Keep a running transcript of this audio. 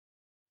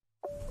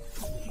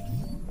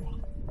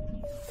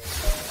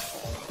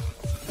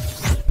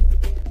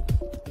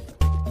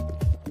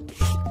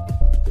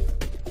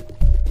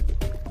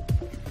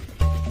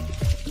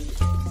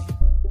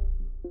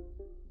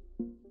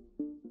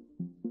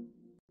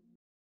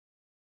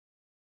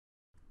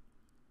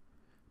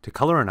To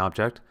color an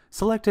object,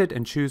 select it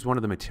and choose one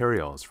of the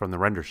materials from the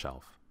render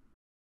shelf.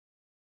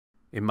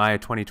 In Maya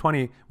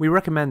 2020, we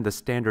recommend the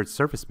standard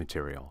surface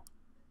material.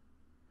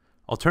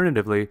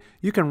 Alternatively,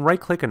 you can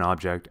right-click an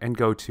object and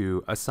go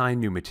to Assign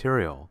New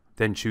Material,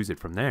 then choose it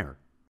from there.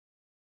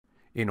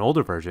 In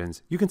older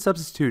versions, you can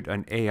substitute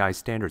an AI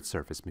standard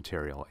surface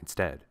material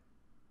instead.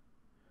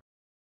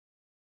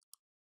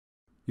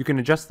 You can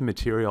adjust the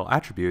material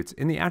attributes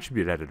in the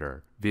Attribute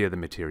Editor via the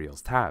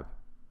Materials tab.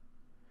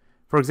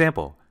 For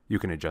example, you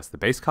can adjust the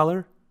base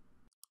color,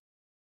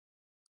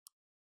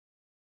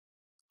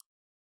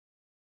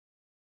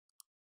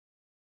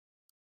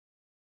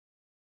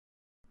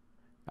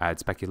 add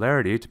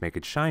specularity to make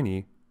it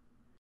shiny,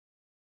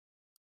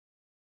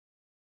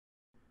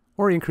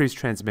 or increase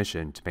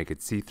transmission to make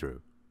it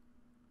see-through.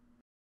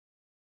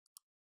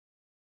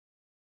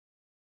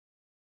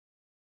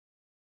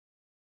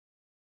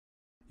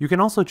 You can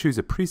also choose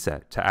a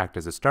preset to act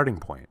as a starting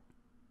point.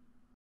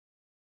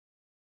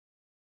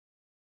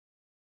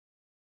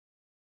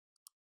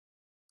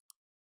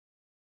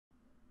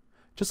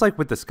 Just like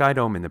with the sky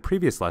dome in the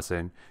previous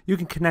lesson, you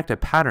can connect a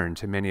pattern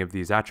to many of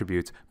these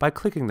attributes by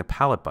clicking the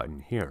palette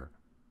button here.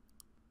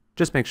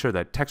 Just make sure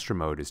that texture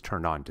mode is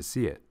turned on to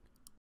see it.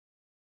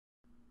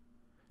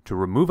 To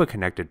remove a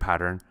connected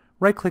pattern,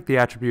 right-click the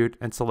attribute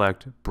and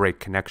select Break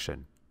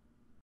Connection.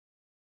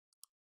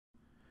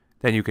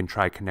 Then you can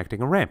try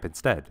connecting a ramp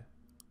instead.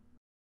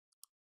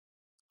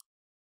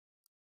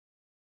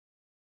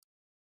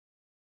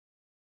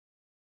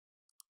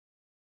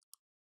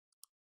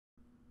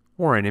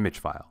 Or an image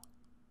file.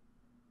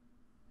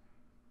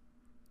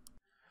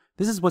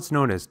 This is what's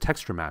known as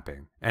texture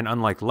mapping, and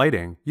unlike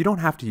lighting, you don't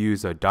have to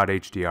use a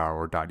 .hdr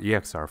or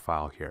 .exr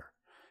file here.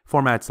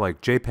 Formats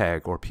like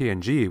JPEG or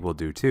PNG will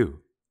do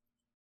too.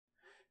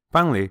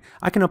 Finally,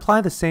 I can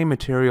apply the same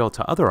material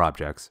to other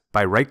objects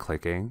by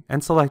right-clicking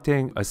and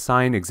selecting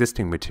Assign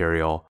Existing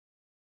Material,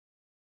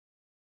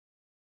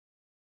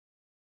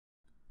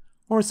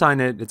 or assign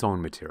it its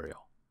own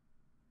material.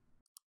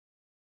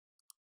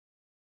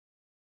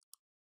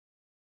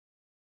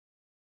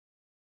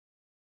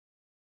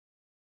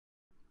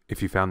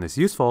 If you found this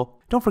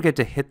useful, don't forget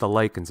to hit the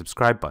like and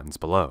subscribe buttons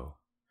below.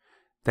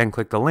 Then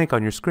click the link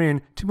on your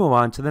screen to move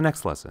on to the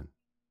next lesson.